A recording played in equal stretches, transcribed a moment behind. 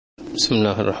بسم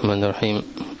الله الرحمن الرحيم.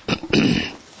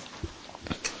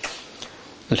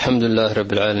 الحمد لله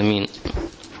رب العالمين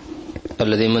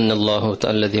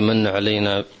الذي من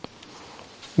علينا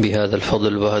بهذا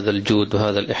الفضل وهذا الجود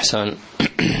وهذا الإحسان،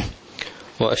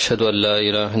 وأشهد أن لا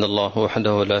إله إلا الله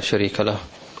وحده لا شريك له،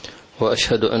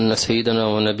 وأشهد أن سيدنا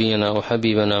ونبينا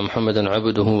وحبيبنا محمدا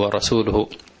عبده ورسوله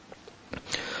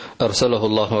أرسله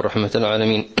الله رحمة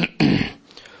العالمين.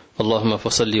 اللهم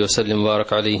فصل وسلم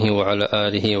وبارك عليه وعلى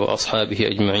آله وأصحابه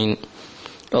أجمعين.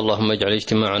 اللهم اجعل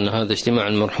اجتماعنا هذا اجتماعا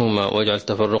مرحوما، واجعل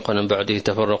تفرقنا بعده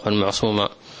تفرقا معصوما،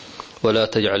 ولا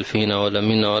تجعل فينا ولا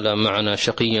منا ولا معنا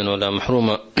شقيا ولا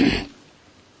محروما.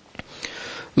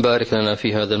 بارك لنا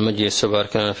في هذا المجلس،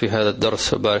 وبارك لنا في هذا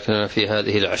الدرس، وبارك لنا في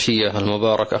هذه العشية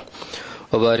المباركة،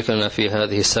 وبارك لنا في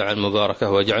هذه الساعة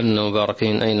المباركة، واجعلنا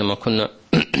مباركين أينما كنا.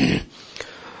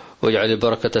 واجعل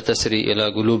البركة تسري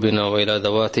إلى قلوبنا وإلى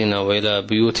ذواتنا وإلى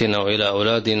بيوتنا وإلى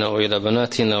أولادنا وإلى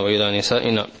بناتنا وإلى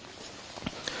نسائنا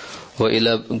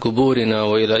وإلى قبورنا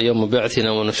وإلى يوم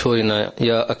بعثنا ونشورنا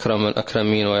يا أكرم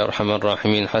الأكرمين ويا أرحم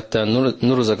الراحمين، حتى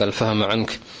نرزق الفهم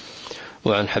عنك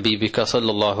وعن حبيبك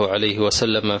صلى الله عليه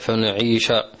وسلم،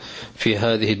 فنعيش في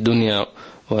هذه الدنيا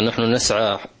ونحن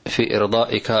نسعى في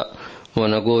إرضائك،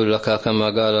 ونقول لك كما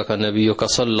قال لك نبيك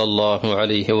صلى الله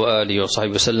عليه وآله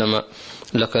وصحبه وسلم: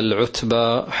 لك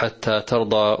العتبى حتى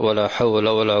ترضى، ولا حول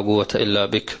ولا قوة إلا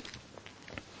بك.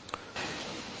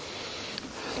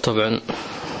 طبعا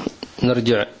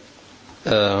نرجع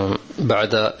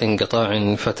بعد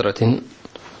انقطاع فترة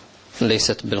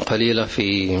ليست بالقليلة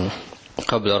في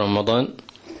قبل رمضان،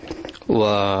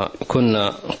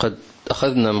 وكنا قد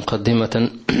أخذنا مقدمة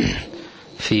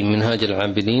في منهاج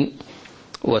العابدين،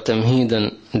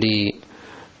 وتمهيدا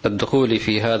للدخول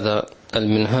في هذا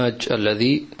المنهاج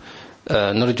الذي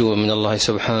نرجو من الله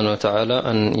سبحانه وتعالى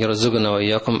أن يرزقنا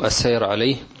وإياكم السير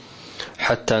عليه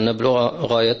حتى نبلغ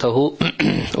غايته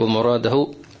ومراده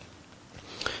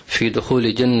في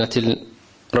دخول جنة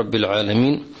رب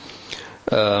العالمين.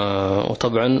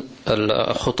 وطبعا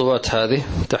الخطوات هذه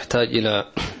تحتاج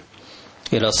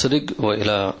إلى صدق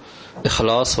وإلى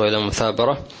إخلاص وإلى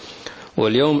مثابرة.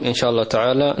 واليوم إن شاء الله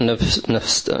تعالى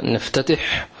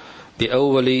نفتتح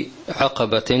بأول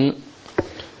عقبة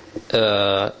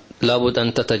لابد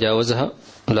أن تتجاوزها،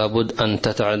 لابد أن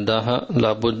تتعداها،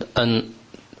 لابد أن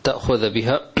تأخذ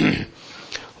بها،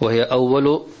 وهي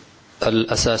أول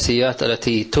الأساسيات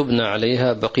التي تبنى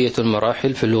عليها بقية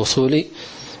المراحل في الوصول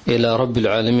إلى رب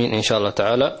العالمين إن شاء الله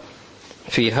تعالى.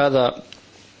 في هذا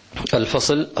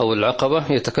الفصل أو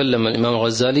العقبة يتكلم الإمام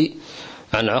الغزالي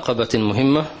عن عقبة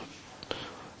مهمة،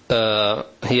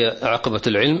 هي عقبة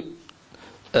العلم.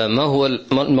 ما هو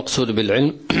المقصود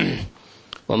بالعلم،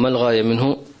 وما الغاية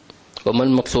منه، وما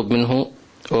المطلوب منه،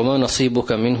 وما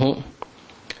نصيبك منه،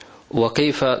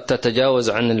 وكيف تتجاوز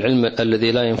عن العلم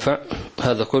الذي لا ينفع.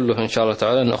 هذا كله إن شاء الله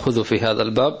تعالى نأخذه في هذا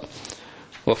الباب.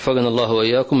 وفقنا الله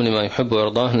وإياكم لما يحب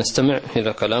ويرضاه. نستمع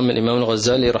إلى كلام الإمام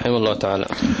الغزالي رحمه الله تعالى.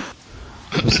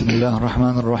 بسم الله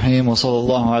الرحمن الرحيم، وصلى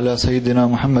الله على سيدنا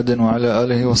محمد وعلى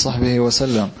آله وصحبه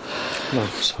وسلم.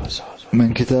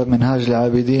 من كتاب منهاج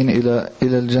العابدين إلى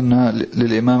الجنة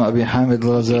للإمام أبي حامد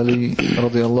الغزالي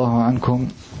رضي الله عنكم.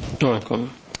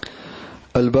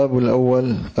 الباب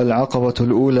الأول: العقبة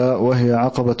الأولى، وهي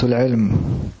عقبة العلم.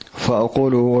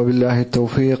 فأقول وبالله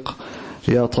التوفيق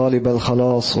يا طالب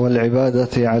الخلاص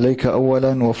والعبادة عليك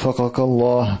أولا وفقك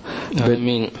الله.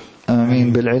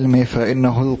 آمين بالعلم،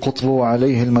 فإنه القطب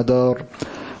عليه المدار.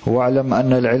 واعلم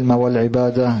أن العلم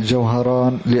والعبادة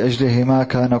جوهران، لأجلهما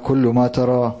كان كل ما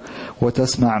ترى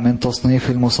وتسمع من تصنيف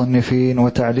المصنفين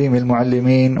وتعليم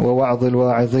المعلمين ووعظ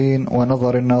الواعظين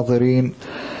ونظر الناظرين،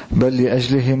 بل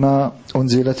لأجلهما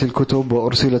أنزلت الكتب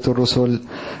وأرسلت الرسل،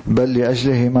 بل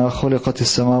لأجلهما خلقت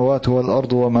السماوات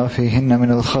والأرض وما فيهن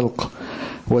من الخلق.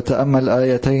 وتأمل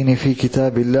آيتين في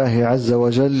كتاب الله عز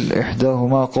وجل،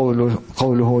 إحداهما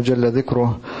قوله جل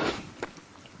ذكره: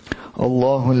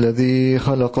 الله الذي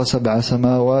خلق 7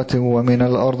 سماوات ومن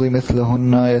الأرض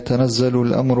مثلهن يتنزل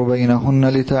الأمر بينهن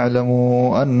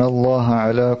لتعلموا أن الله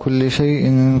على كل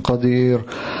شيء قدير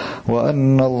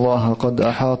وأن الله قد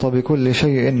أحاط بكل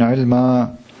شيء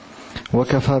علما.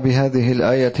 وكفى بهذه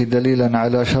الآية دليلا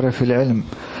على شرف العلم،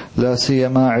 لا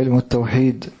سيما علم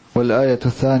التوحيد. والآية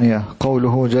الثانية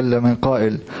قوله جل من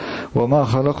قائل: وما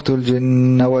خلقت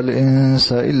الجن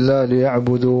والإنس إلا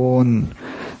ليعبدون.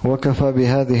 وكفى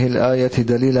بهذه الآية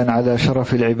دليلا على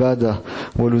شرف العبادة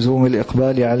ولزوم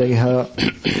الإقبال عليها.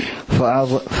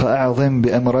 فأعظم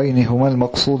بأمرين هما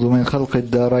المقصود من خلق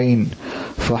الدارين،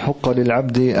 فحق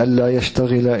للعبد ألا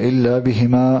يشتغل إلا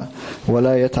بهما،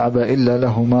 ولا يتعب إلا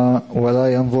لهما،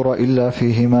 ولا ينظر إلا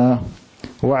فيهما.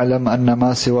 واعلم أن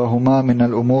ما سواهما من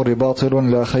الأمور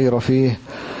باطل لا خير فيه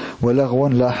ولغو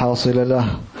لا حاصل له،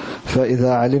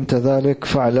 فإذا علمت ذلك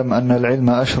فاعلم أن العلم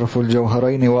أشرف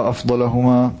الجوهرين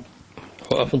وأفضلهما.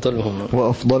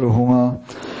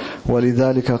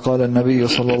 ولذلك قال النبي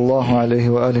صلى الله عليه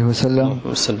وآله وسلم: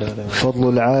 فضل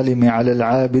العالم على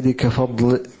العابد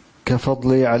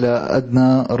كفضلي على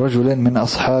أدنى رجل من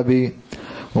أصحابي.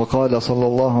 وقال صلى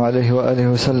الله عليه وآله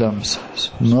وسلم: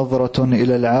 نظرة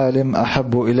إلى العالم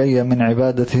أحب إلي من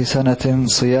عبادة سنة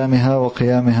صيامها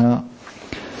وقيامها.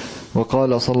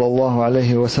 وقال صلى الله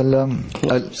عليه وسلم: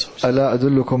 ألا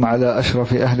أدلكم على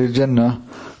أشرف أهل الجنة؟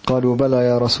 قالوا: بلى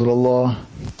يا رسول الله.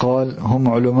 قال: هم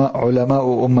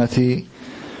علماء أمتي.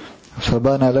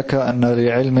 فبان لك أن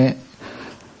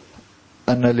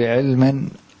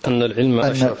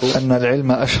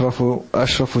العلم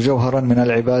أشرف جوهرا من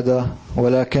العبادة،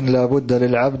 ولكن لا بد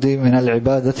للعبد من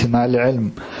العبادة مع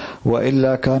العلم،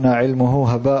 وإلا كان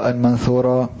علمه هباء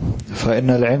منثورا. فإن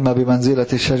العلم بمنزلة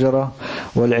الشجرة،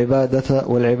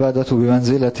 والعبادة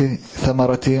بمنزلة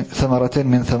ثمرة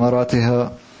من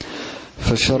ثمراتها.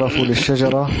 فالشرف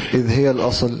للشجرة إذ هي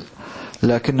الأصل،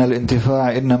 لكن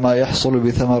الانتفاع إنما يحصل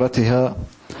بثمرتها.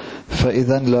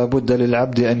 فإذا لا بد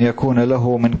للعبد أن يكون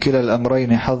له من كلا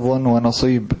الأمرين حظ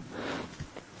ونصيب.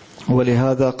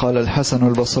 ولهذا قال الحسن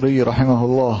البصري رحمه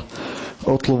الله: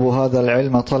 اطلبوا هذا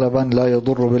العلم طلبا لا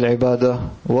يضر بالعبادة،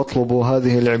 واطلبوا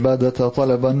هذه العبادة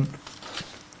طلبا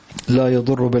لا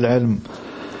يضر بالعلم.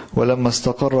 ولما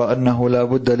استقر أنه لا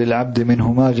بد للعبد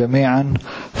منهما جميعا،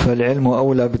 فالعلم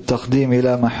أولى بالتقديم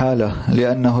لا محالة،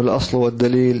 لأنه الأصل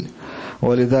والدليل.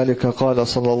 ولذلك قال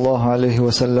صلى الله عليه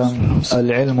وسلم: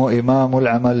 العلم إمام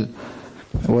العمل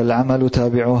والعمل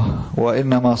تابعه.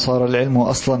 وإنما صار العلم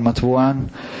أصلا متبوعا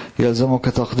يلزمك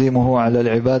تقديمه على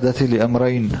العبادة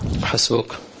لأمرين.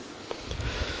 حسبك.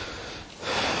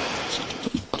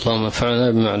 اللهم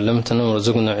انفعنا بما علمتنا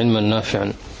وارزقنا علما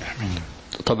نافعا.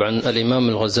 طبعا الإمام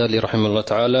الغزالي رحمه الله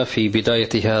تعالى في بداية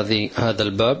هذا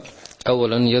الباب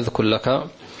أولا يذكر لك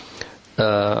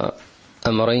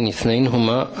أمرين اثنين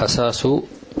هما أساس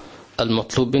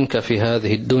المطلوب منك في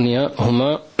هذه الدنيا،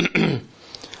 هما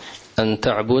أن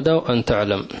تعبد وأن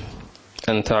تعلم.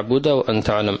 أن تعبد وأن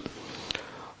تعلم.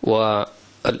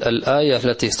 والآية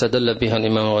التي استدل بها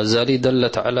الإمام الغزالي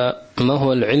دلت على ما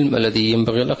هو العلم الذي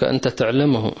ينبغي لك أن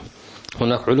تتعلمه.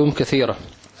 هناك علوم كثيرة،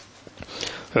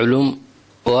 علوم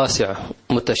واسعة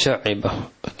متشعبة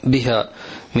بها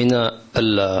من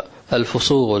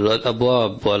الفصول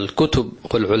والأبواب والكتب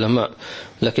والعلماء،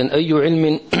 لكن أي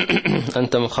علم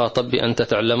أنت مخاطب بأن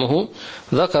تتعلمه؟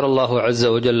 ذكر الله عز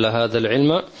وجل هذا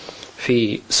العلم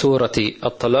في سورة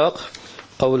الطلاق،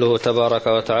 قوله تبارك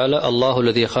وتعالى: الله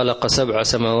الذي خلق 7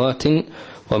 سماوات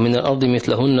ومن الأرض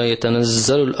مثلهن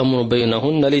يتنزل الأمر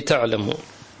بينهن لتعلموا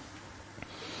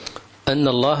أن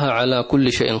الله على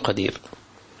كل شيء قدير.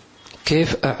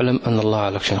 كيف أعلم أن الله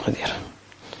على كل شيء قدير؟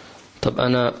 طب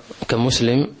أنا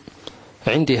كمسلم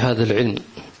عندي هذا العلم،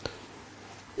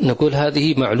 نقول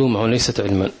هذه معلومة وليست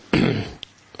علما.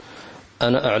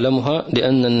 أنا أعلمها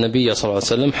لأن النبي صلى الله عليه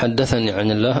وسلم حدثني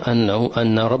عن الله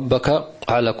أن ربك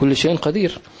على كل شيء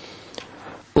قدير.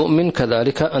 أؤمن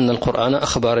كذلك أن القرآن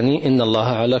أخبرني إن الله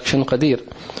على كل شيء قدير.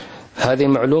 هذه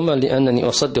معلومة لأنني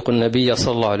أصدق النبي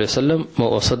صلى الله عليه وسلم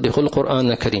وأصدق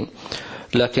القرآن الكريم.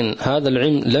 لكن هذا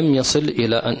العلم لم يصل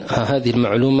إلى أن هذه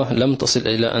المعلومة لم تصل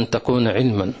إلى أن تكون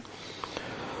علما.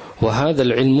 وهذا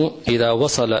العلم إذا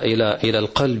وصل إلى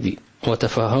القلب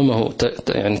وتفهمه،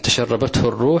 يعني تشربته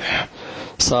الروح،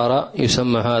 صار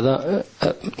يسمى هذا،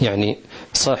 يعني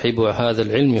صاحب هذا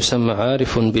العلم يسمى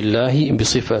عارف بالله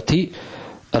بصفة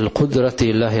القدرة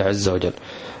لله عز وجل.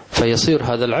 فيصير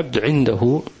هذا العبد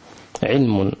عنده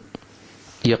علم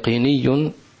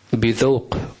يقيني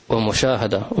بذوق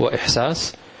ومشاهدة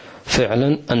وإحساس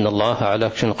فعلا أن الله على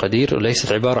كل شيء قدير،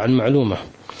 وليست عبارة عن معلومة.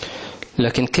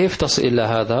 لكن كيف تصل إلى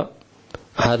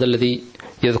هذا الذي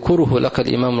يذكره لك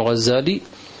الإمام الغزالي،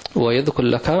 ويذكر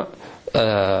لك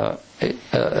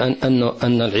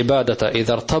أن العبادة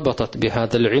إذا ارتبطت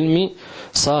بهذا العلم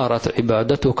صارت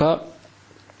عبادتك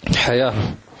حياة،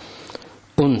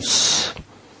 أنس،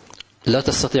 لا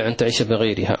تستطيع أن تعيش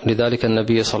بغيرها. لذلك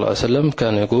النبي صلى الله عليه وسلم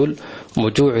كان يقول: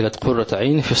 وجعلت قرة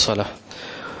عيني في الصلاة.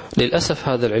 للأسف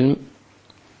هذا العلم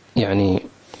يعني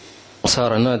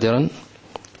صار نادرا،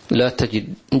 لا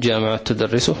تجد جامعات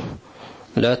تدرسه،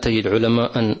 لا تجد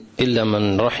علماء إلا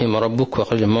من رحم ربك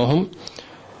وقل ما هم،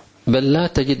 بل لا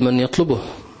تجد من يطلبه،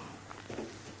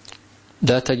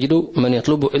 لا تجد من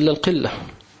يطلبه إلا القلة،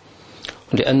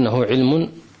 لأنه علم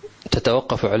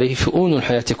تتوقف عليه شؤون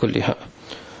الحياة كلها.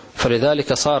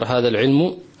 فلذلك صار هذا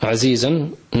العلم عزيزا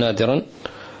نادرا،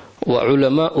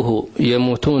 وعلماؤه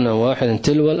يموتون واحدا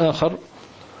تلو الآخر،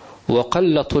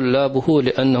 وقل طلابه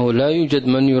لأنه لا يوجد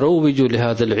من يروج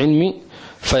لهذا العلم،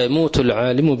 فيموت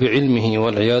العالم بعلمه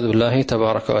والعياذ بالله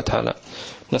تبارك وتعالى.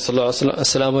 نسأل الله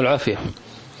السلامة والعافية.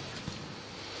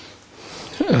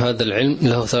 هذا العلم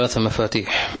له 3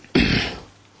 مفاتيح،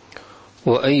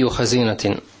 وأي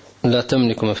خزينة لا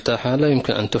تملك مفتاحها لا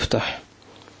يمكن أن تفتح.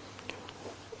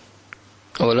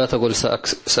 ولا تقول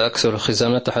سأكسر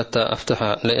الخزانة حتى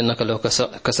أفتحها، لأنك لو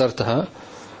كسرتها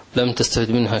لم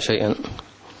تستفد منها شيئا.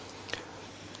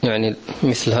 يعني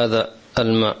مثل هذا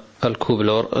الماء الكوب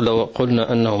لو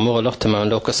قلنا أنه مغلق تماما،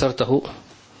 لو كسرته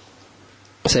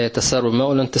سيتسرب الماء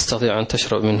ولن تستطيع أن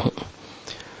تشرب منه.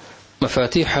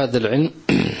 مفاتيح هذا العلم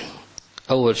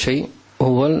أول شيء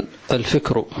هو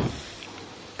الفكر.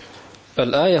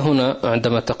 الآية هنا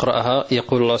عندما تقرأها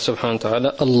يقول الله سبحانه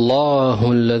وتعالى: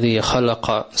 الله الذي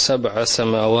خلق 7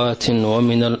 سماوات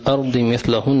ومن الأرض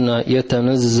مثلهن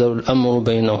يتنزل الأمر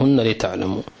بينهن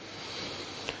لتعلموا.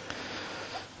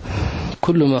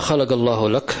 كل ما خلق الله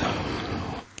لك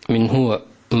من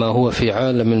ما هو في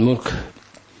عالم الملك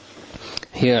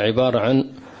هي عبارة عن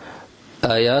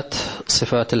آيات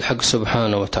صفات الحق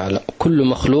سبحانه وتعالى. كل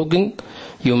مخلوق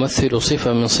يمثل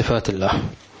صفة من صفات الله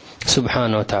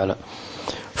سبحانه وتعالى.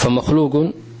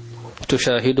 فمخلوق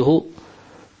تشاهده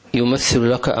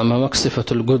يمثل لك أمامك صفة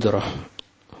القدرة،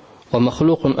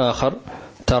 ومخلوق آخر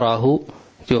تراه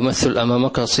يمثل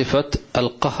أمامك صفة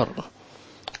القهر،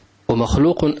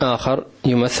 ومخلوق آخر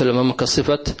يمثل أمامك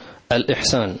صفة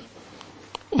الإحسان،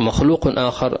 ومخلوق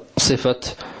آخر صفة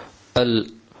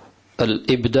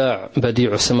الإبداع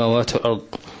بديع السماوات والأرض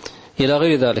إلى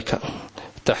غير ذلك.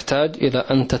 تحتاج إلى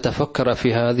أن تتفكر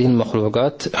في هذه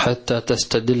المخلوقات حتى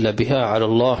تستدل بها على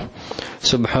الله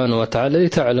سبحانه وتعالى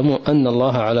لتعلموا أن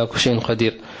الله على كل شيء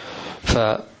قدير.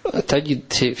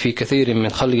 فتجد في كثير من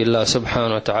خلق الله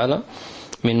سبحانه وتعالى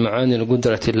من معاني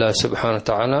القدرة الله سبحانه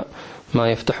وتعالى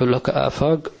ما يفتح لك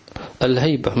آفاق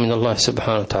الهيبة من الله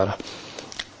سبحانه وتعالى.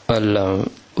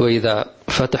 وإذا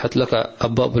فتحت لك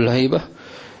أبواب الهيبة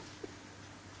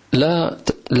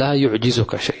لا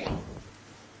يعجزك شيء،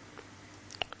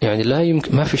 يعني لا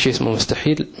يمكن، ما في شيء اسمه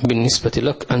مستحيل بالنسبة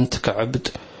لك أنت كعبد،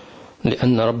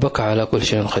 لأن ربك على كل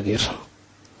شيء قدير.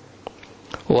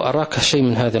 وأراك شيء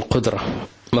من هذه القدرة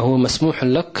ما هو مسموح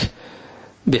لك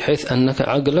بحيث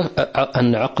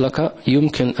أن عقلك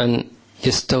يمكن أن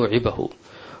يستوعبه.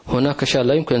 هناك شيء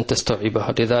لا يمكن أن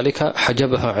تستوعبها، لذلك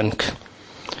حجبها عنك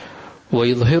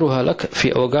ويظهرها لك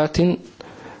في أوقات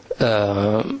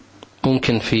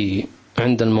ممكن في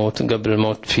عند الموت، قبل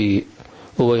الموت، في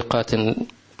ويقات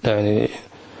يعني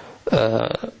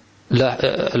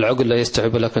لا العقل لا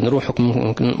يستوعب، لكن روحك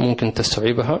ممكن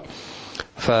تستوعبها،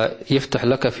 فيفتح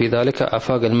لك في ذلك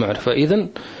آفاق المعرفة.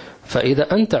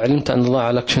 فإذا أنت علمت أن الله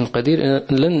على كل شيء قدير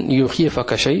لن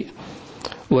يخيفك شيء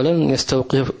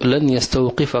ولن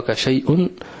يستوقفك شيء،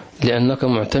 لأنك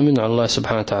معتمد على الله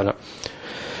سبحانه وتعالى.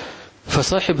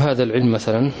 فصاحب هذا العلم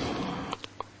مثلا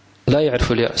لا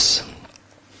يعرف اليأس،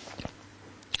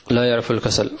 لا يعرف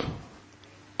الكسل،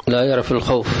 لا يعرف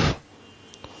الخوف،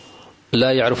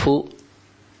 لا يعرف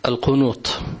القنوط،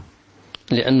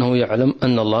 لأنه يعلم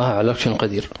أن الله على كل شيء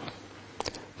قدير.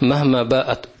 مهما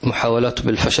باءت محاولات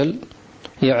بالفشل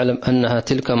يعلم أنها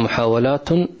تلك محاولات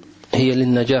هي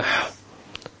للنجاح،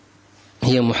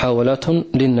 هي محاولات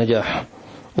للنجاح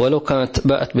ولو كانت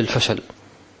باءت بالفشل.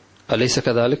 أليس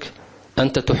كذلك؟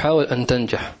 أنت تحاول أن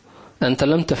تنجح، أنت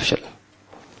لم تفشل.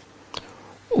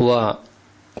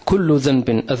 وكل ذنب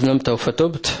أذنبته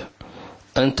فتبت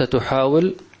أنت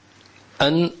تحاول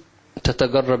أن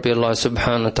تتقرب إلى الله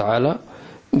سبحانه وتعالى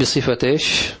بصفة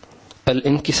إيش؟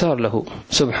 الانكسار له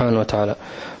سبحانه وتعالى.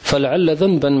 فلعل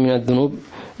ذنبا من الذنوب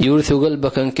يورث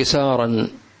قلبك انكسارا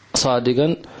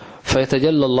صادقا،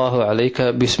 فيتجلى الله عليك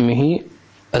باسمه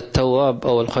التواب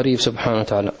أو القريب سبحانه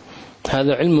وتعالى.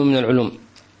 هذا علم من العلوم.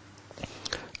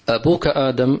 أبوك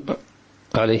آدم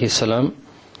عليه السلام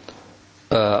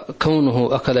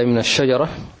كونه أكل من الشجرة،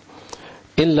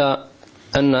 إلا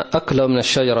أن أكل من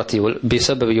الشجرة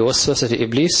بسبب وسوسة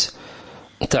إبليس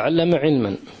تعلم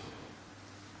علما.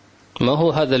 ما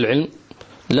هو هذا العلم؟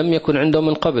 لم يكن عنده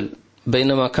من قبل،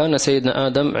 بينما كان سيدنا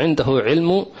آدم عنده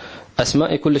علم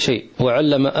أسماء كل شيء،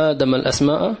 وعلم آدم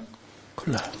الأسماء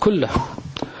كلها.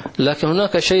 لكن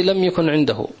هناك شيء لم يكن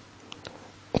عنده.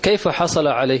 كيف حصل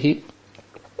عليه؟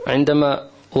 عندما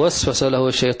وسوس له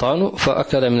الشيطان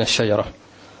فأكل من الشجرة.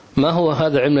 ما هو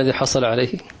هذا العلم الذي حصل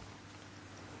عليه؟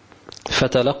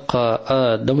 فتلقى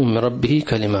آدم من ربه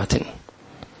كلمات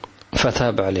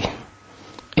فتاب عليه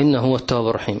إنه هو التواب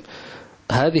الرحيم.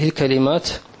 هذه الكلمات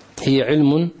هي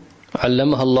علم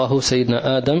علمها الله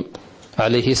سيدنا آدم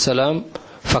عليه السلام،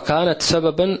 فكانت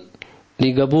سببا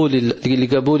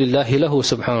لقبول الله له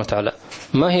سبحانه وتعالى.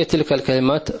 ما هي تلك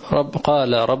الكلمات؟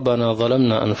 قال ربنا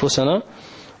ظلمنا أنفسنا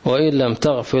وإن لم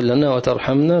تغفر لنا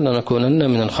وترحمنا لنكونن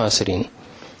من الخاسرين.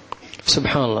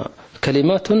 سبحان الله،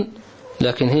 كلمات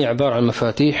لكن هي عبارة عن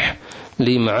مفاتيح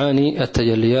لمعاني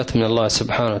التجليات من الله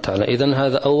سبحانه وتعالى. إذن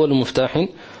هذا أول مفتاح،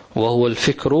 وهو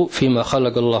الفكر فيما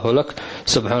خلق الله لك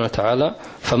سبحانه وتعالى.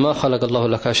 فما خلق الله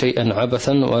لك شيئا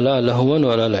عبثا ولا لهوا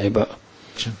ولا لعبا.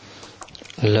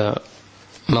 لا،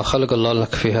 ما خلق الله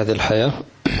لك في هذه الحياة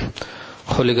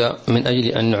خلق من أجل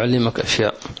أن نعلمك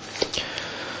أشياء.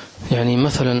 يعني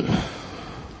مثلا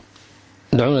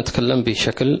دعونا نتكلم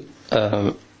بشكل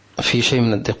في شيء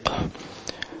من الدقة.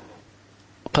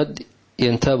 قد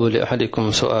ينتاب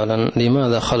لأحدكم سؤالا: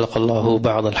 لماذا خلق الله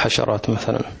بعض الحشرات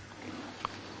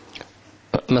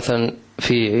مثلا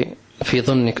في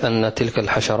ظنك أن تلك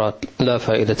الحشرات لا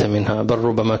فائدة منها، بل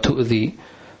ربما تؤذي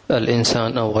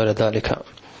الإنسان أو غير ذلك.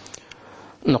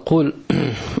 نقول: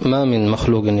 ما من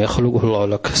مخلوق يخلقه الله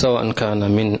لك، سواء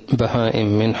كان من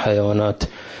بهائم، من حيوانات،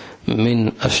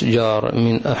 من أشجار،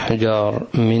 من أحجار،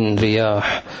 من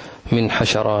رياح، من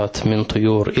حشرات، من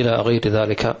طيور إلى غير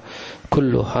ذلك،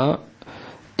 كلها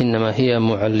إنما هي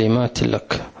معلمات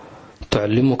لك،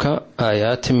 تعلمك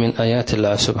آيات من آيات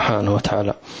الله سبحانه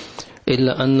وتعالى.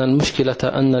 إلا أن المشكلة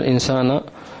أن الإنسان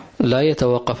لا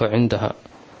يتوقف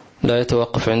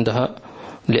عندها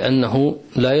لأنه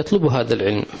لا يطلب هذا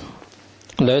العلم،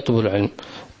 لا يطلب العلم،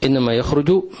 إنما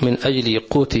يخرج من أجل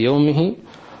قوت يومه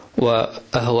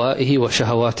وأهوائه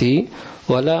وشهواته،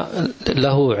 ولا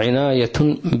له عناية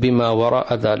بما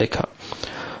وراء ذلك.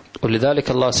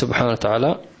 ولذلك الله سبحانه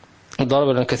وتعالى ضرب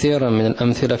لنا كثيرا من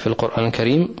الأمثلة في القرآن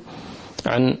الكريم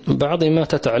عن بعض ما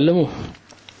تتعلمه.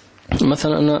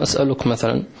 مثلا أنا أسألك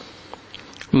مثلا: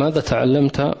 ماذا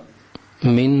تعلمت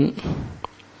من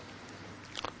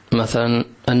مثلا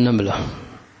النملة؟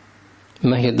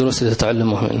 ما هي الدروس التي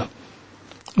تتعلمه منه؟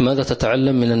 ماذا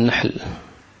تتعلم من النحل؟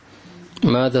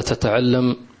 ماذا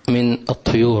تتعلم من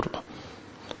الطيور؟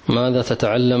 ماذا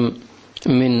تتعلم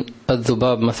من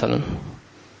الذباب مثلا؟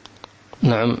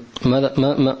 نعم،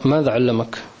 ماذا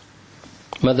علمك؟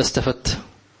 ماذا استفدت؟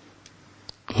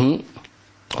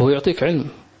 هو يعطيك علم.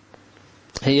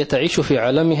 هي تعيش في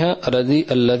عالمها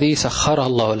الذي سخرها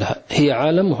الله لها، هي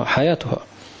عالمها، حياتها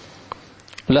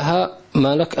لها.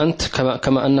 ما لك أنت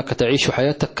كما أنك تعيش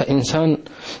حياتك كإنسان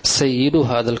سيد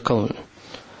هذا الكون.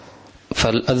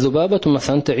 فالذبابة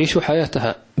مثلا تعيش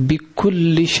حياتها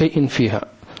بكل شيء فيها،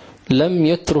 لم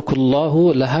يترك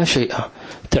الله لها شيئا،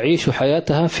 تعيش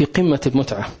حياتها في قمة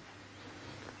المتعة.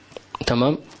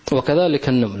 تمام. وكذلك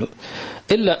النمل،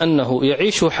 إلا أنه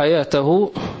يعيش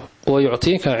حياته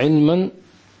ويعطيك علما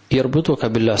يربطك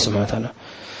بالله سبحانه وتعالى.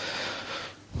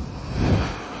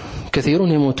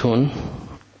 كثيرون يموتون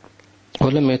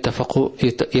ولم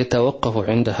يتوقفوا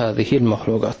عند هذه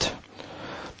المخلوقات.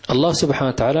 الله سبحانه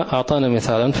وتعالى أعطانا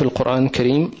مثالا في القرآن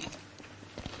الكريم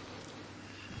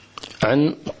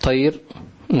عن طير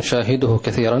نشاهده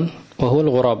كثيرا، وهو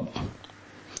الغراب.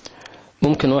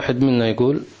 ممكن واحد منا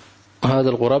يقول: هذا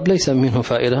الغراب ليس منه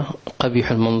فائدة،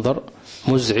 قبيح المنظر،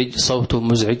 مزعج، صوته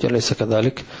مزعج، أليس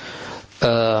كذلك؟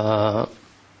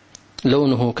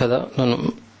 لونه كذا،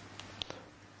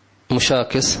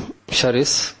 مشاكس،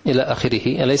 شرس، إلى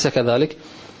آخره، أليس كذلك؟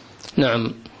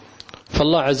 نعم.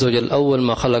 فالله عز وجل أول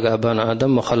ما خلق أبانا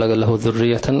آدم وخلق له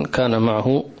ذرية، كان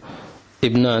معه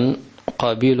ابنان،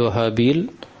 قابيل وهابيل،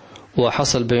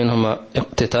 وحصل بينهما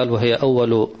اقتتال، وهي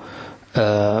أول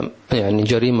يعني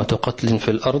جريمة قتل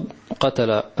في الأرض.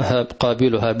 قتل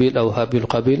قابيل هابيل أو هابيل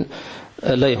قابيل،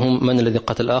 لا يهم من الذي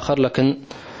قتل الآخر، لكن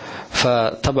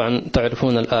فطبعا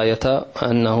تعرفون الآية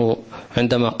أنه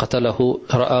عندما قتله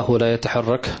رآه لا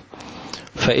يتحرك،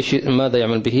 ماذا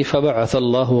يعمل به؟ فبعث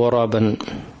الله غرابا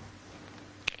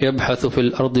يبحث في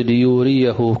الأرض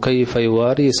ليوريه كيف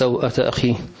يواري سوءة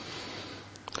أخيه.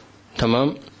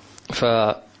 تمام.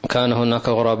 فكان هناك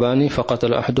غرابان،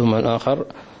 فقتل أحدهما الآخر،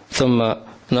 ثم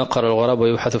نقر الغراب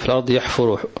ويبحث في الأرض،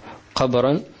 يحفر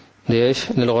قبرا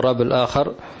للغراب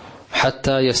الآخر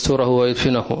حتى يستره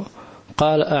ويدفنه.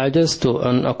 قال: أعجزت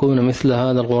أن أكون مثل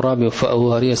هذا الغراب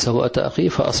فأواري سوءة أخي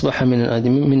فأصبح من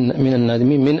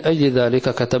النادمين، من أجل ذلك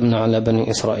كتبنا على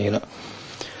بني إسرائيل.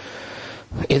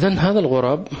 إذن هذا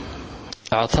الغراب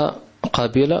أعطى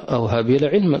قابيل أو هابيل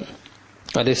علما،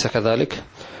 أليس كذلك؟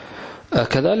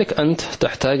 كذلك أنت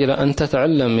تحتاج إلى أن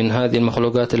تتعلم من هذه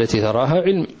المخلوقات التي تراها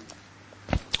علم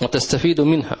وتستفيد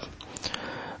منها.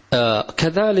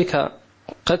 كذلك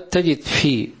قد تجد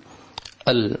في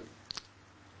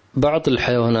بعض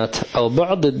الحيوانات أو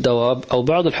بعض الدواب أو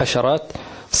بعض الحشرات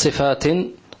صفات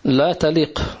لا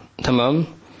تليق، تمام،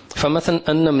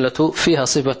 فمثلا النملة فيها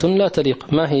صفة لا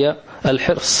تليق، ما هي؟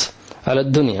 الحرص على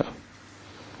الدنيا.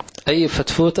 أي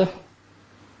فتفوتة،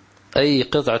 أي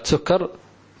قطعة سكر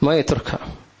ما يتركها،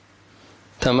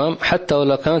 تمام، حتى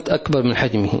ولو كانت أكبر من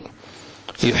حجمه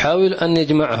يحاول أن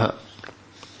يجمعها،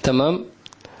 تمام.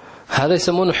 هذا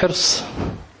يسمونه حرص،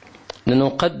 لأنه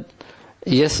قد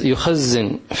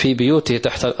يخزن في بيوته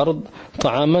تحت الأرض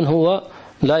طعاما هو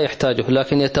لا يحتاجه،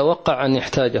 لكن يتوقع أن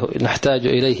نحتاج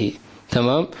إليه،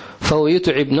 تمام، فهو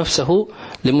يتعب نفسه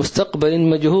لمستقبل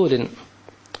مجهول.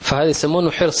 فهذا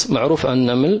يسمونه حرص. معروف أن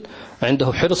النمل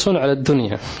عنده حرص على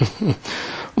الدنيا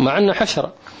مع أنه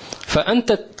حشرة.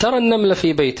 فأنت ترى النملة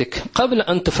في بيتك، قبل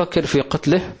أن تفكر في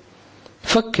قتله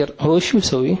فكر هو شو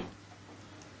يسوي،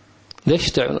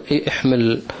 ليش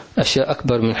يحمل أشياء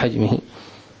أكبر من حجمه،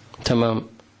 تمام.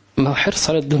 ما حرص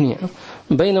على الدنيا،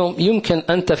 بينما يمكن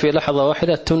أنت في لحظة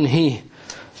واحدة تنهيه،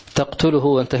 تقتله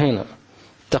وانتهينا،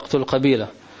 تقتل قبيلة.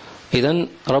 إذن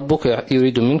ربك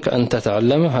يريد منك أن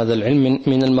تتعلم هذا العلم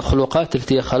من المخلوقات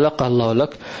التي خلقها الله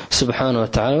لك سبحانه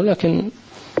وتعالى، ولكن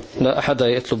لا أحد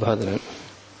يطلب هذا العلم.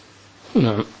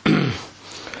 نعم.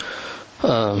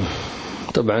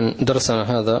 طبعا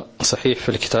درسنا هذا صحيح في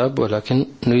الكتاب، ولكن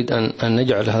نريد أن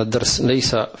نجعل هذا الدرس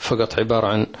ليس فقط عبارة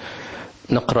عن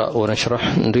نقرأ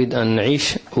ونشرح، نريد أن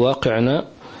نعيش واقعنا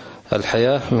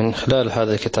الحياة من خلال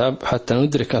هذا الكتاب حتى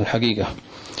ندرك الحقيقة.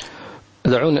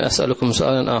 دعوني أسألكم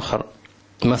سؤالا آخر.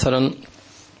 مثلا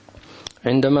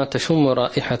عندما تشم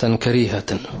رائحة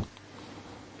كريهة،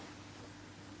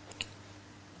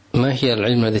 ما هي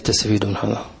العلم الذي تستفيدون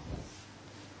هذا؟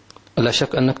 لا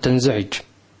شك أنك تنزعج،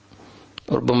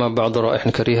 ربما بعض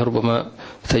رائحة كريهة ربما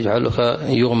تجعلك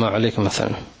يغمى عليك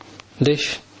مثلا.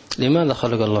 ليش؟ لماذا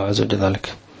خلق الله عز وجل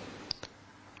ذلك؟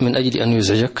 من أجل أن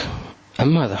يزعجك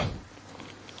أم ماذا؟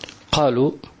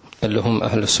 قالوا اللي هم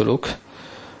أهل السلوك: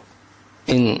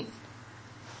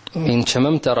 إن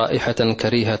شممت رائحة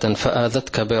كريهة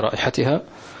فآذتك برائحتها،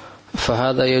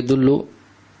 فهذا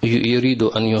يريد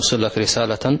أن يوصلك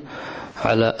رسالة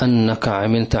على أنك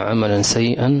عملت عملا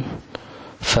سيئا،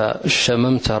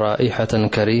 فشممت رائحة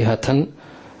كريهة،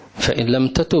 فإن لم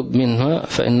تتب منها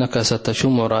فإنك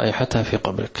ستشم رائحتها في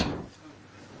قبرك،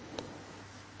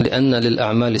 لأن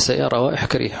للأعمال السيئة روائح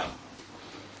كريهة.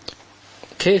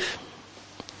 كيف؟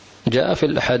 جاء في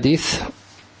الحديث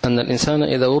أن الإنسان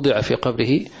إذا وضع في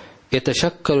قبره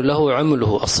يتشكل له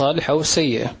عمله الصالح أو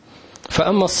السيء،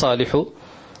 فأما الصالح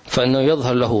فإنه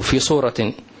يظهر له في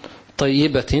صورة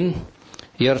طيبة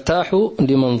يرتاح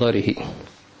لمنظره،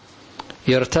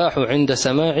 يرتاح عند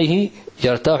سماعه،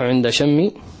 يرتاح عند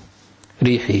شم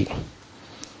ريحه.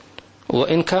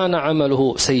 وإن كان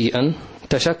عمله سيئا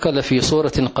تشكل في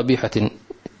صورة قبيحة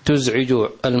تزعج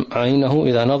عينه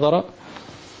إذا نظر،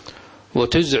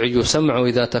 وتزعج سمعه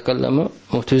إذا تكلم،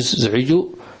 وتزعج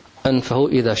أنفه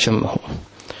إذا شمه.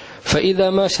 فإذا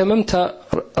ما شممت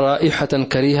رائحة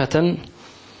كريهة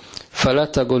فلا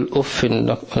تقول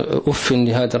أف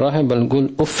لهذا الرائحة، بل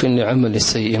قل أف لعمل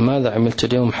السيء، ماذا عملت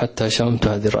اليوم حتى شممت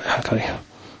هذه الرائحة كريهة؟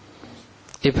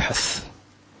 ابحث،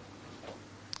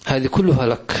 هذه كلها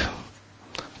لك.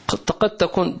 قد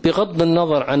تكون بغض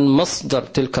النظر عن مصدر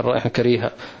تلك الرائحة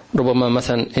الكريهة، ربما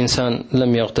مثلا إنسان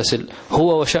لم يغتسل،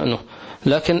 هو وشأنه،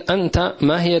 لكن أنت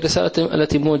ما هي الرسالة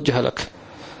التي موجهة لك؟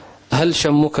 هل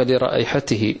شمك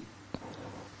لرائحته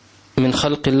من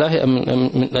خلق الله أم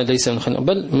ليس من خلق،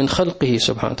 بل من خلقه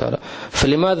سبحانه وتعالى؟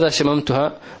 فلماذا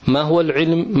شممتها؟ ما هو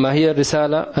العلم؟ ما هي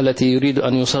الرسالة التي يريد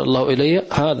أن يوصل الله إليه؟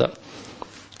 هذا.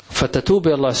 فتتوب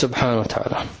إلى الله سبحانه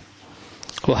وتعالى.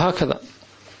 وهكذا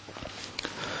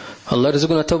الله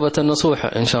يرزقنا توبة نصوحة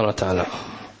إن شاء الله تعالى.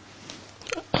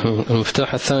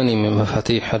 المفتاح الثاني من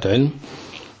مفاتيح العلم،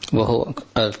 وهو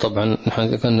طبعا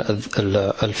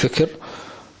الفكر.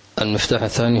 المفتاح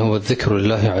الثاني هو الذكر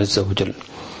لله عز وجل،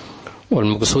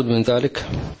 والمقصود من ذلك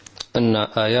أن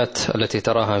آيات التي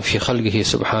تراها في خلقه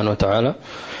سبحانه وتعالى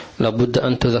لابد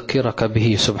أن تذكرك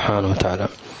به سبحانه وتعالى.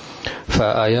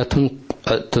 فآيات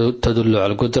تدل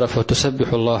على القدرة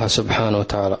فتسبح الله سبحانه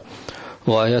وتعالى،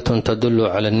 وآيات تدل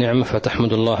على النعمة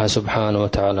فتحمد الله سبحانه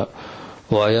وتعالى،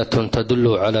 وآيات تدل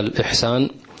على الإحسان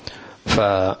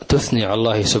فتثني على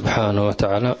الله سبحانه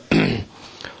وتعالى،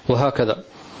 وهكذا.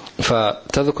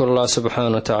 فتذكر الله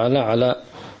سبحانه وتعالى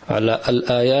على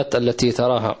الآيات التي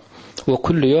تراها،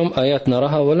 وكل يوم آيات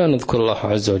نراها ولا نذكر الله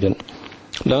عز وجل،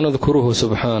 لا نذكره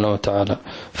سبحانه وتعالى،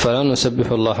 فلا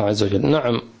نسبح الله عز وجل.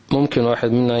 نعم، ممكن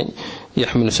واحد منا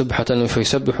يحمل سبحة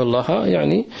فيسبح الله،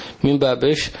 يعني من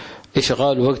باب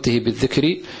إشغال وقته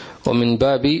بالذكر، ومن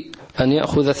باب أن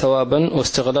يأخذ ثوابا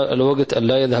واستغلال الوقت أن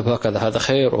لا يذهب هكذا، هذا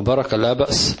خير وبركة لا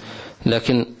بأس.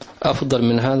 لكن أفضل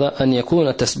من هذا أن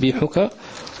يكون تسبيحك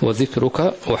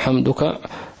وذكرك وحمدك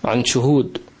عن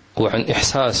شهود وعن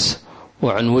إحساس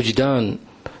وعن وجدان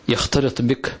يختلط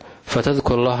بك،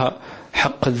 فتذكر الله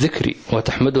حق الذكر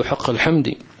وتحمده حق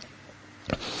الحمد.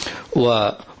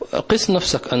 وقس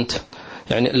نفسك أنت،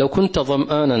 يعني لو كنت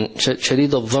ظمآنا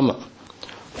شديد الظمأ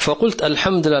فقلت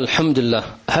الحمد لله الحمد لله،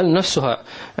 هل نفسها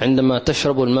عندما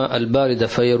تشرب الماء البارد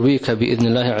فيرويك بإذن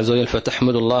الله عز وجل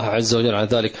فتحمد الله عز وجل على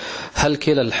ذلك، هل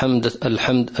كلا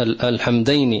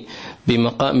الحمدين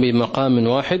بمقام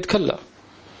واحد؟ كلا.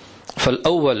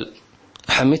 فالأول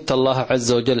حمدت الله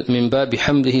عز وجل من باب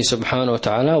حمده سبحانه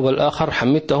وتعالى، والآخر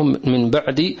حمدته من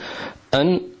بعد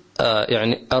أن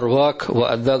يعني أرواك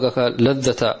وأذاقك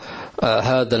لذة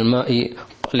هذا الماء.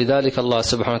 لذلك الله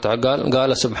سبحانه وتعالى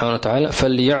قال سبحانه وتعالى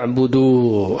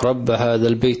فليعبدوا رب هذا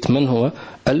البيت من هو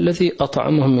الذي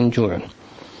أطعمهم من جوع.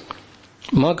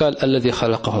 ما قال الذي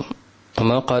خلقهم،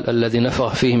 وما قال الذي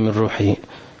نفخ فيهم من روحه،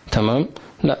 تمام؟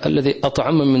 لا، الذي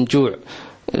أطعمهم من جوع.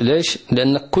 ليش؟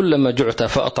 لأنك كلما جعت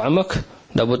فأطعمك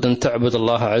لابد أن تعبد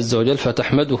الله عز وجل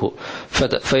فتحمده،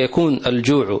 فيكون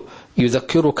الجوع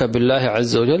يذكرك بالله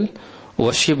عز وجل،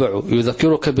 والشبع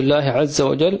يذكرك بالله عز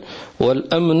وجل،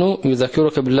 والأمن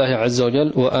يذكرك بالله عز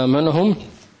وجل، وآمنهم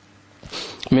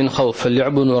من خوف.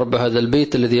 فليعبدوا رب هذا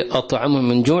البيت الذي أطعمهم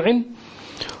من جوع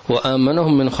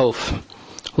وآمنهم من خوف.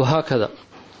 وهكذا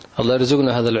الله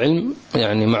يرزقنا هذا العلم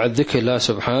يعني مع الذكر الله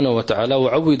سبحانه وتعالى.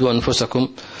 وعودوا أنفسكم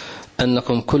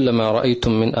أنكم كلما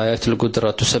رأيتم من آيات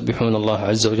القدرة تسبحون الله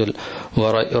عز وجل،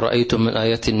 ورأيتم من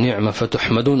آيات النعمة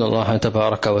فتحمدون الله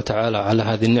تبارك وتعالى على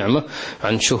هذه النعمة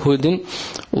عن شهود،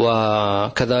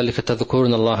 وكذلك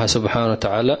تذكرون الله سبحانه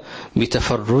وتعالى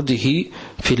بتفرده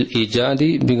في الإيجاد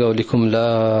بقولكم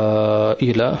لا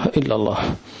إله إلا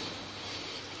الله.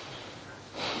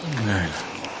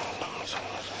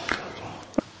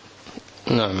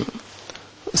 نعم،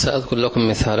 سأذكر لكم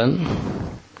مثالا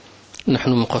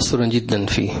نحن مقصرون جدا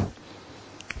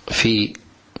في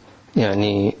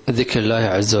يعني ذكر الله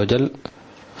عز وجل.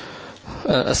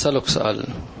 أسألك سؤال،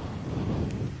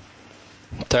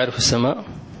 تعرف السماء؟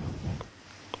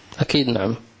 أكيد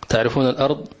نعم. تعرفون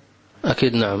الأرض؟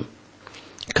 أكيد نعم.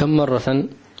 كم مرة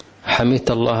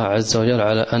حمدت الله عز وجل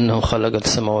على أنه خلق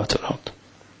السماوات والأرض؟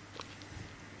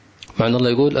 مع أن الله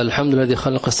يقول الحمد لله الذي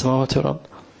خلق السماوات والأرض،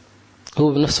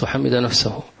 هو بنفسه حمد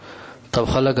نفسه. طب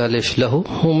خلقها ليش؟ له،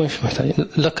 هو مش محتاج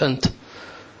لك أنت.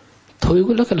 هو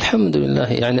يقول لك الحمد لله،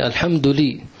 يعني الحمد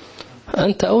لي،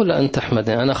 أنت أولى أن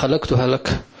تحمدني، أنا خلقتها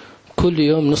لك. كل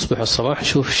يوم نصبح الصباح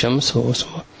نشوف الشمس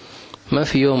واسمه، ما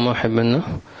في يوم واحد منا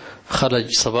خرج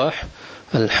صباح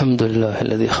الحمد لله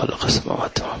الذي خلق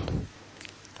السماوات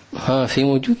والأرض. في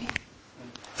موجود؟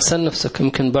 سأل نفسك،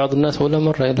 يمكن بعض الناس ولا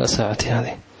مرة إلى ساعتي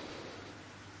هذه.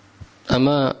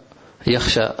 أما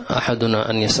يخشى أحدنا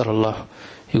أن يسأل الله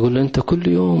يقول له أنت كل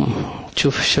يوم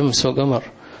تشوف الشمس والقمر،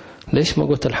 ليش ما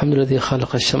قلت الحمد لله الذي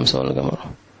خلق الشمس والقمر؟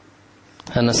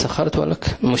 أنا سخرت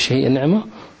لك، مش هي نعمة؟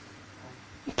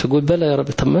 تقول بلى يا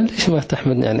ربي. طب ما ليش ما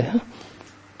تحمدني عليها؟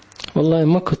 والله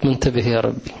ما كنت منتبه يا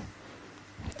ربي.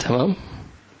 تمام؟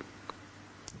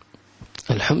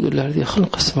 الحمد لله الذي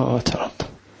خلق السماوات والأرض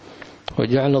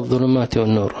وجعل الظلمات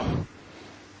والنور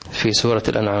في سورة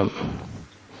الأنعام.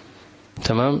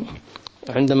 تمام؟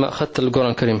 عندما أخذت القرآن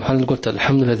الكريم هل قلت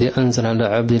الحمد لله الذي أنزل على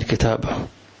عبده الكتاب؟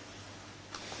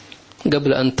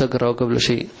 قبل أن تقرأ وقبل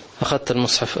شيء أخذت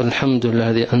المصحف، الحمد لله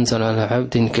الذي أنزل على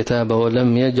عبده الكتاب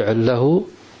ولم يجعل له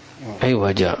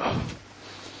عوجا.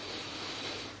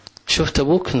 شفت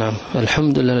أبوك؟ نعم.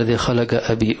 الحمد لله الذي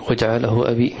خلق أبي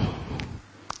وجعله أبي.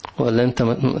 ولا أنت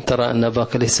ترى أن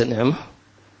أباك ليس نعمة؟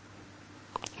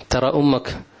 ترى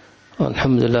أمك؟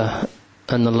 الحمد لله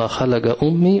أن الله خلق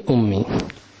أمي.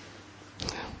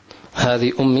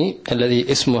 هذه أمي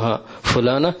الذي اسمها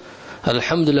فلانة.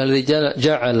 الحمد لله الذي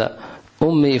جعل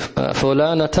أمي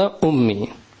فلانة أمي.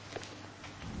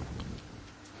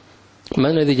 من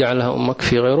الذي جعلها أمك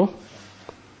في غيره؟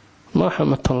 ما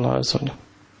حمدت الله عز وجل.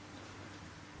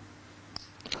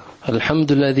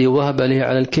 الحمد لله الذي وهب لي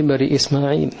على الكبر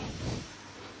إسماعيل،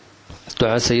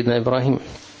 دعاء سيدنا إبراهيم.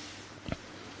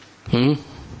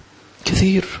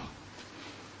 كثير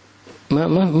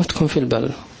ما تكون في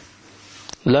البال،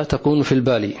 لا تكون في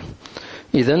البال.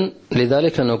 إذن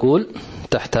لذلك نقول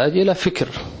تحتاج إلى فكر،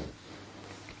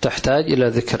 تحتاج إلى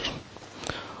ذكر.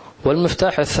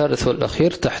 والمفتاح الثالث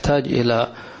والأخير تحتاج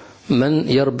إلى من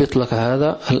يربط لك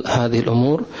هذه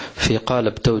الأمور في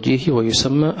قالب توجيهي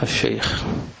ويسمى الشيخ.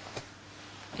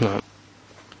 نعم.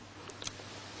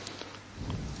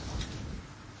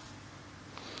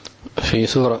 في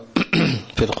سورة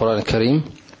في القرآن الكريم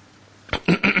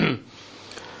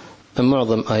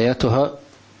معظم آياتها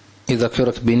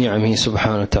يذكرك بنعمه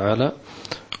سبحانه وتعالى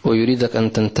ويريدك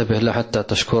أن تنتبه له حتى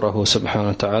تشكره سبحانه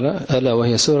وتعالى، ألا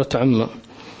وهي سورة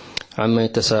عما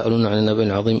يتساءلون عن النبأ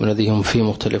العظيم الذي هم فيه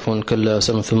مختلفون، كلا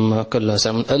سم ثم كلا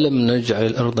سم، ألم نجعل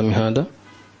الأرض مهادا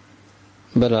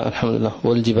بلى الحمد لله،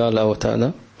 والجبال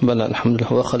أوتادا بلى الحمد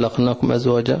لله، وخلقناكم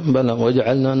أزواجا بلى،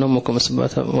 وجعلنا نومكم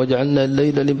سباتا، وجعلنا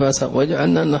الليل لباسا،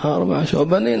 وجعلنا النهار معاشا،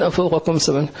 وبنينا فوقكم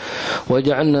سبعا،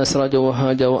 وجعلنا سراجا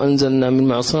وهاجا، وأنزلنا من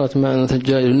معصرات ماء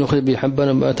ثجاج لنخرج به حبا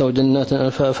نباتا وجنات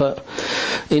ألفافا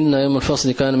إن يوم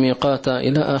الفصل كان ميقاتا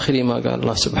إلى آخر ما قال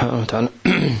الله سبحانه وتعالى.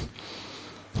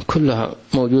 كلها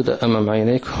موجودة أمام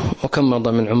عينيك، وكم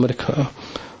مضى من عمرك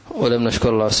ولم نشكر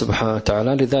الله سبحانه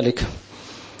وتعالى. لذلك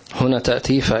هنا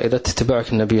تأتي فائدة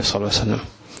اتباعك النبي صلى الله عليه وسلم.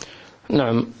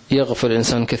 نعم يغفل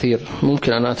الإنسان كثير،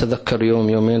 ممكن أنا أتذكر يوم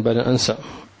يومين بعدين أنسى،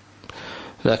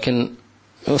 لكن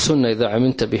سنة إذا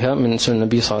عملت بها من سنة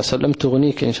النبي صلى الله عليه وسلم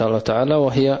تغنيك إن شاء الله تعالى.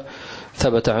 وهي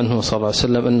ثبت عنه صلى الله عليه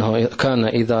وسلم أنه كان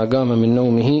إذا قام من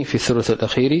نومه في الثلث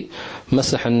الأخير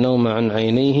مسح النوم عن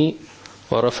عينيه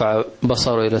ورفع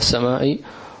بصره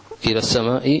إلى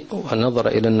السماء ونظر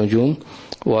إلى النجوم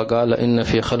وقال إن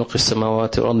في خلق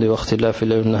السماوات والأرض واختلاف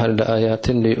الليل والنهار لآيات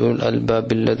لأولي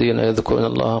الألباب الذين يذكرون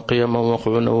الله قياما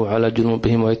وقعودا وعلى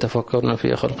جنوبهم ويتفكرون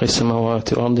في خلق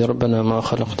السماوات والأرض ربنا ما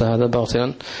خلقت هذا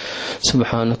باطلا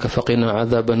سبحانك فقنا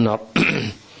عذاب النار.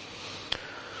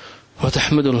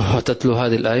 وتحمد الله وتتلو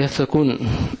هذه الآيات تكون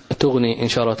تغني إن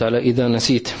شاء الله تعالى إذا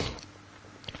نسيت.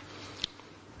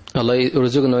 الله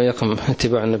يرزقنا وإياكم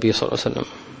اتباع النبي صلى الله عليه وسلم.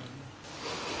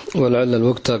 ولعل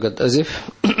الوقت قد أزف.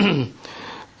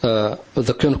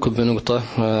 أذكركم بنقطة،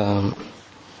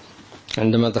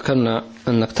 عندما ذكرنا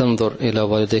أنك تنظر إلى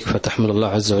والديك فتحمد الله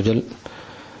عز وجل،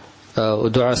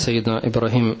 ودعاء سيدنا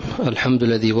إبراهيم الحمد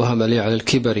الذي وهب لي على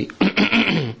الكبر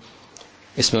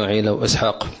إسماعيل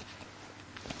وإسحاق،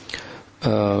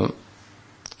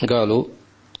 قالوا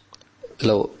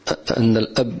لو أن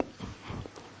الأب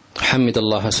حمد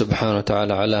الله سبحانه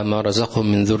وتعالى على ما رزقه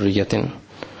من ذرية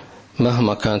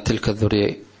مهما كانت تلك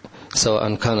الذرية،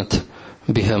 سواء كانت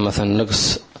بها مثلا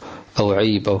نقص أو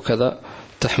عيب أو كذا،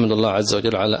 تحمد الله عز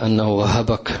وجل على أنه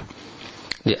وهبك،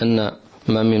 لأن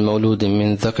ما من مولود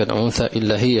من ذكر أو أنثى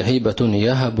إلا هي هبة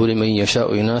يهب لمن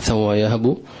يشاء إناثا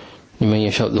ويهب لمن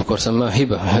يشاء ذكور، سماها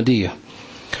هبة هدية،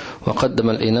 وقدم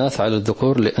الإناث على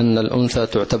الذكور لأن الأنثى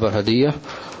تعتبر هدية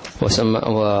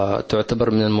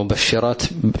وتعتبر من المبشرات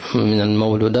من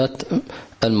المولودات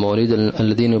المواليد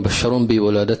الذين يبشرون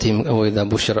بولادتهم أو إذا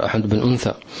بشر أحد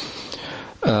بالأنثى،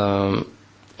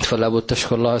 فلا بد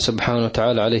تشكر الله سبحانه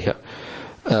وتعالى عليها.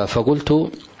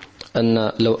 فقلت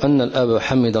أن لو أن الأب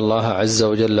حمد الله عز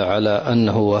وجل على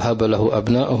أنه وهب له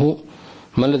أبناءه،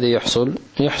 ما الذي يحصل؟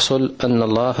 يحصل أن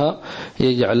الله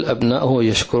يجعل أبناءه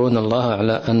يشكرون الله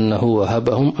على أنه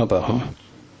وهبهم أباهم.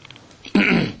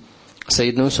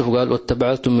 سيدنا يوسف قال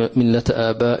واتبعت ملة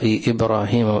آبائي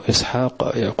إبراهيم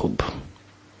وإسحاق ويعقوب.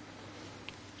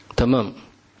 تمام،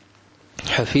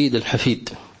 حفيد الحفيد.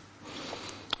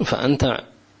 فأنت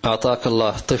أعطاك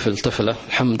الله طفلة،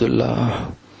 الحمد لله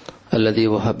الذي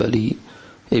وهب لي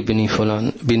ابني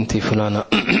فلان بنتي فلانة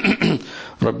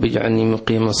رب اجعلني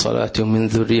مقيم الصلاة ومن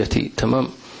ذريتي. تمام،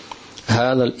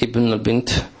 هذا الابن البنت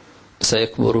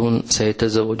سيكبرون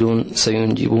سيتزوجون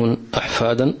سينجبون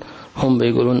أحفادا، هم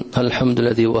بيقولون الحمد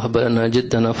الذي وهب لنا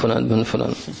جدنا فلان بن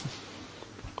فلان.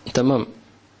 تمام،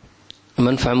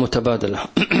 منفعة متبادلة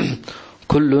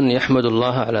كل يحمد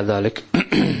الله على ذلك.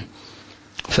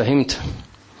 فهمت؟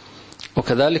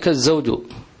 وكذلك الزوج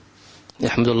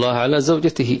يحمد الله على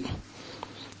زوجته،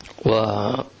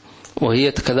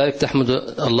 وهي كذلك تحمد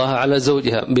الله على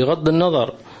زوجها، بغض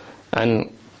النظر عن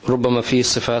ربما في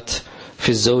صفات في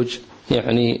الزوج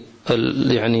يعني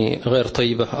غير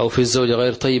طيبة أو في الزوجة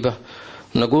غير طيبة.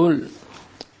 نقول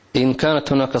إن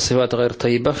كانت هناك صفات غير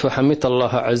طيبة فحمد الله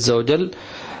عز وجل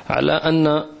على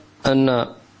أن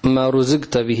ما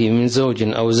رزقت به من زوج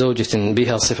أو زوجة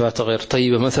بها صفات غير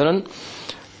طيبة مثلا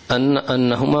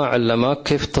أنهما علماك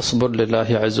كيف تصبر لله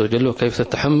عز وجل وكيف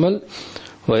تتحمل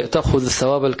وتأخذ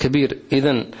الثواب الكبير.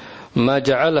 إذن ما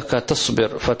جعلك تصبر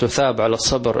فتثاب على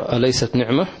الصبر أليست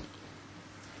نعمة؟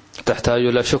 تحتاج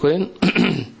إلى شكر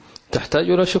تحتاج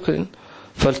إلى شكر،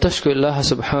 فلتشكر الله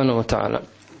سبحانه وتعالى.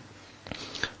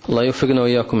 الله يوفقنا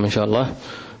وإياكم إن شاء الله،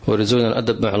 ورزقنا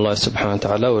الأدب مع الله سبحانه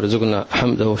وتعالى، ورزقنا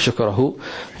حمده وشكره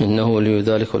إنه ولي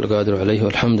ذلك والقادر عليه،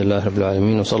 والحمد لله رب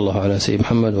العالمين، وصلى الله على سيدنا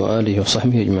محمد وآله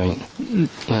وصحبه أجمعين.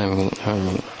 آمين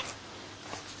آمين.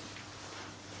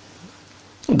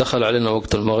 دخل علينا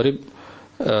وقت المغرب،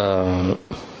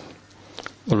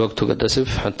 والوقت قد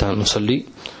أسف حتى نصلي.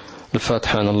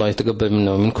 الفاتحة أن الله يتقبل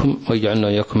منا ومنكم ويجعلنا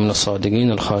إياكم من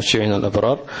الصادقين الخاشعين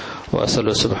الأبرار.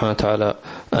 وأسأل سبحانه وتعالى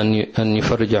أن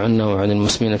يفرج عنا وعن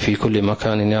المسلمين في كل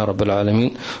مكان يا رب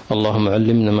العالمين. اللهم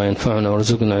علمنا ما ينفعنا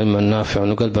وارزقنا علما نافعا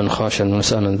وقلبا خاشعا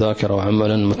ولسانا ذاكرا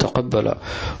وعملا متقبلا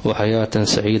وحياة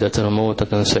سعيدة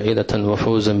وموتة سعيدة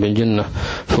وفوزا بالجنة،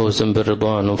 فوزا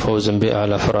بالرضوان وفوزا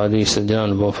بأعلى فراديس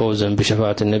الجنان وفوزا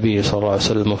بشفاعة النبي صلى الله عليه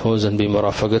وسلم وفوزا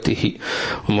بمرافقته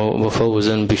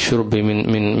وفوزا بالشرب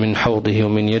من حوضه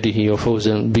ومن يده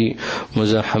وفوزا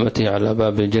بمزاحمته على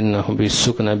باب الجنة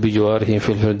وبالسكنى بجواره في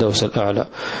الفردوس الأعلى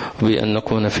وبأن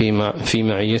نكون في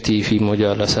معيته في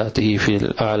مجالساته في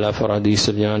الأعلى فراديس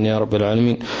الجنان يا رب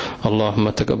العالمين. اللهم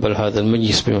تقبل هذا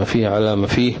المجلس بما فيه على ما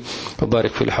فيه،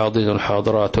 وبارك في الحاضرين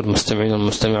والحاضرات والمستمعين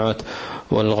والمستمعات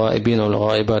والغائبين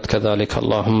والغائبات كذلك.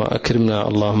 اللهم أكرمنا،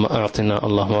 اللهم أعطنا،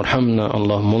 اللهم ارحمنا،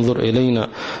 اللهم انظر إلينا،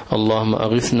 اللهم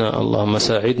أغثنا، اللهم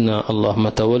ساعدنا، اللهم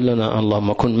تولنا،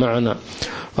 اللهم كن معنا،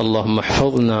 اللهم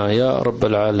احفظنا يا رب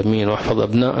العالمين، واحفظ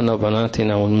أبناءنا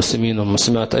وبناتنا والمسلمين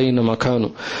والمسلمات أينما كانوا،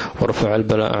 وارفع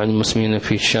البلاء عن المسلمين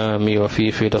في الشام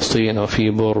وفي فلسطين وفي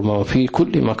بورما وفي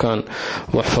كل مكان،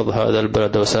 واحفظ هذا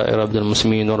البلد وسائر بلاد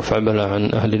المسلمين، وارفع البلاء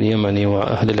عن أهل اليمن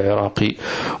وأهل العراق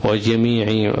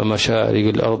وجميع مشارق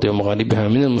الأرض ومغاربها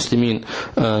من المسلمين،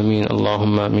 آمين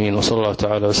اللهم آمين. وصلى الله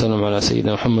تعالى وسلم على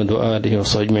سيدنا محمد وآله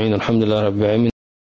وصحبه أجمعين، الحمد لله رب العالمين.